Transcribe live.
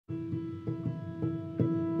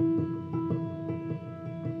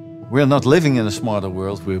We're not living in a smarter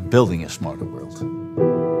world, we're building a smarter world.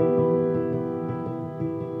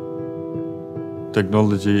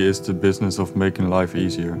 Technology is the business of making life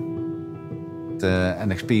easier. At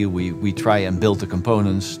NXP, we try and build the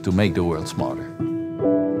components to make the world smarter.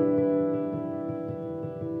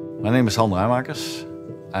 My name is Hans Rijmakers.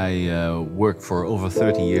 I work for over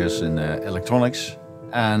 30 years in electronics.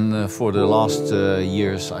 And for the last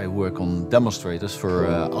years, I work on demonstrators for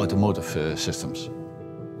automotive systems.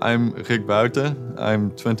 I'm Rick Buiten. I'm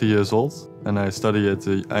 20 years old and I study at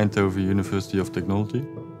the Eindhoven University of Technology.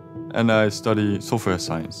 And I study software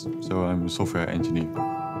science, so I'm a software engineer.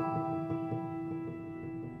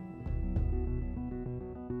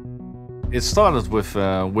 It started with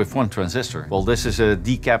one transistor. Well, this is a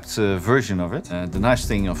decapped version of it. The nice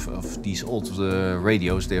thing of these old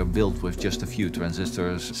radios, they are built with just a few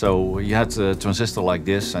transistors. So you had a transistor like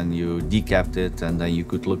this and you decapped it, and then you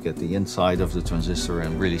could look at the inside of the transistor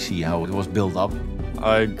and really see how it was built up.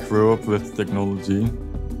 I grew up with technology.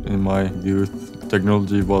 In my youth,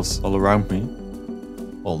 technology was all around me.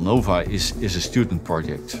 Well, Nova is a student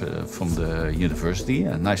project from the university.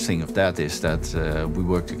 A nice thing of that is that we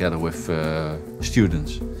work together with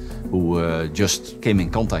students who just came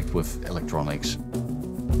in contact with electronics.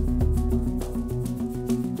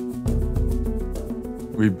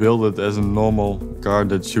 We build it as a normal car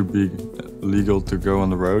that should be legal to go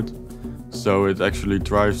on the road. So it actually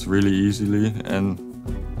drives really easily and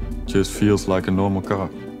just feels like a normal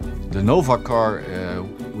car. The Nova car,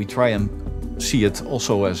 we try and see it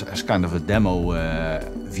also as kind of a demo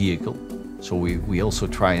vehicle. So we also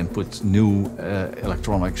try and put new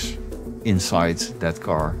electronics inside that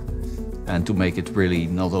car, and to make it really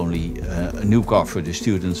not only a new car for the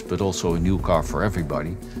students, but also a new car for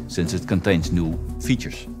everybody, since it contains new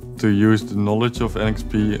features. To use the knowledge of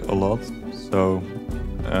NXP a lot, so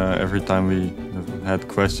every time we had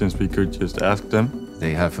questions we could just ask them.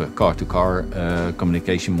 They have a car-to-car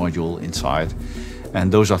communication module inside. And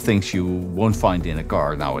those are things you won't find in a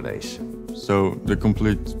car nowadays. So the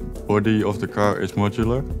complete body of the car is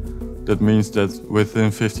modular. That means that within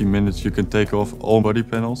 15 minutes you can take off all body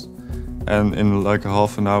panels, and in like a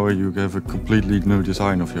half an hour you have a completely new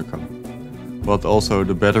design of your car. But also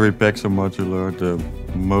the battery packs are modular, the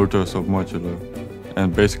motors are modular,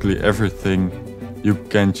 and basically everything you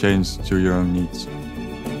can change to your own needs.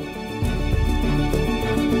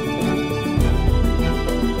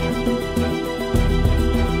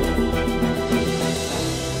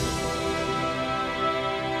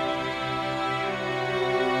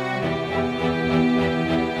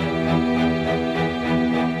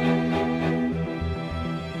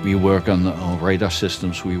 We work on radar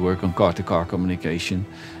systems, we work on car-to-car communication.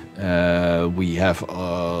 We have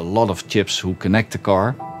a lot of chips who connect the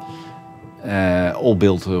car, all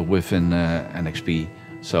built within NXP.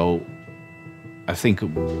 So I think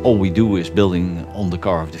all we do is building on the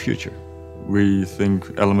car of the future. We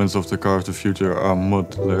think elements of the car of the future are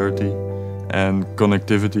modularity and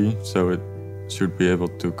connectivity, so it should be able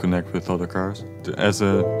to connect with other cars. As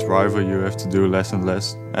a driver you have to do less and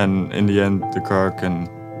less, and in the end the car can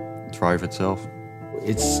drive itself.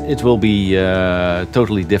 It will be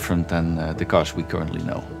totally different than the cars we currently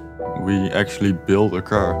know. We actually build a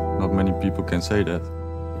car. Not many people can say that.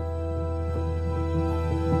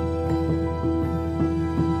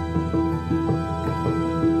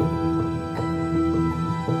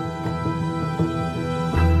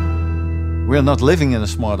 We're not living in a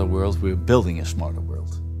smarter world, we're building a smarter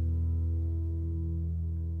world.